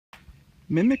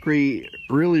Mimicry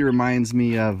really reminds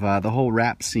me of the whole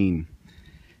rap scene.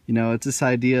 You know, it's this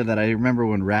idea that I remember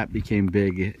when rap became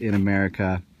big in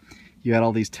America. You had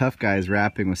all these tough guys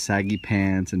rapping with saggy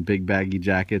pants and big baggy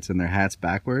jackets and their hats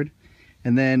backward.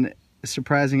 And then,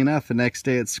 surprising enough, the next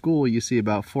day at school you see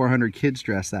about 400 kids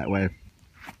dressed that way.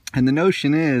 And the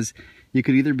notion is you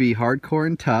could either be hardcore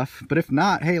and tough, but if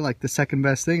not, hey, like the second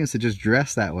best thing is to just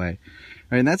dress that way.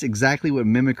 Right? And that's exactly what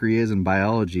mimicry is in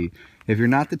biology. If you're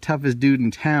not the toughest dude in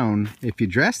town, if you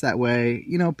dress that way,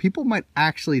 you know, people might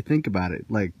actually think about it.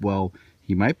 Like, well,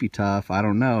 he might be tough. I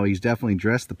don't know. He's definitely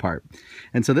dressed the part.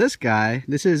 And so this guy,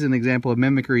 this is an example of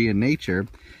mimicry in nature.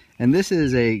 And this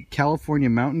is a California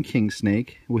mountain king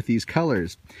snake with these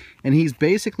colors. And he's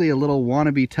basically a little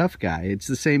wannabe tough guy. It's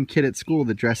the same kid at school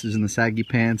that dresses in the saggy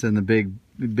pants and the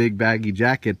big baggy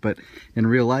jacket, but in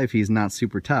real life he's not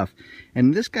super tough.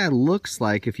 And this guy looks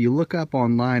like, if you look up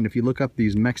online, if you look up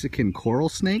these Mexican coral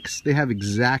snakes, they have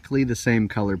exactly the same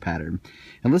color pattern.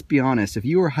 And let's be honest, if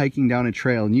you were hiking down a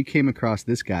trail and you came across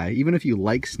this guy, even if you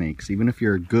like snakes, even if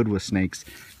you're good with snakes,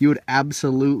 you would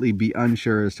absolutely be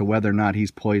unsure as to whether or not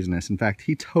he's poisonous. In fact,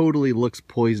 he totally looks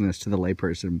poisonous to the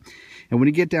layperson. And when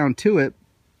you get down to it,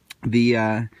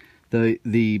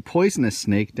 the poisonous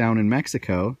snake down in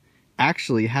Mexico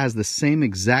actually has the same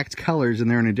exact colors,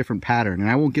 and they're in a different pattern. And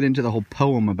I won't get into the whole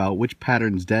poem about which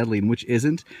pattern's deadly and which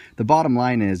isn't. The bottom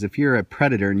line is, if you're a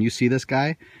predator and you see this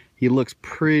guy, he looks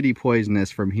pretty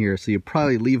poisonous from here, so you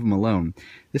probably leave him alone.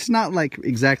 This is not like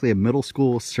exactly a middle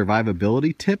school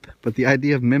survivability tip, but the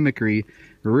idea of mimicry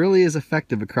really is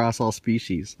effective across all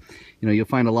species. You know, you'll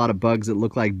find a lot of bugs that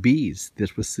look like bees.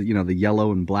 This was, you know, the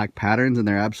yellow and black patterns, and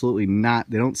they're absolutely not,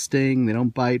 they don't sting, they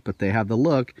don't bite, but they have the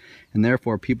look, and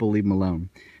therefore people leave them alone.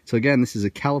 So again, this is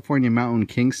a California mountain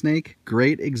king snake.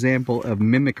 Great example of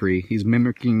mimicry. He's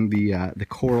mimicking the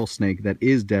coral snake that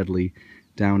is deadly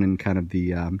down in kind of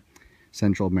the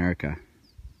Central America.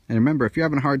 And remember, if you're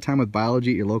having a hard time with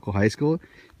biology at your local high school,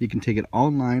 you can take it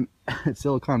online at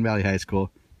Silicon Valley High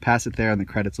School, pass it there, and the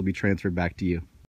credits will be transferred back to you.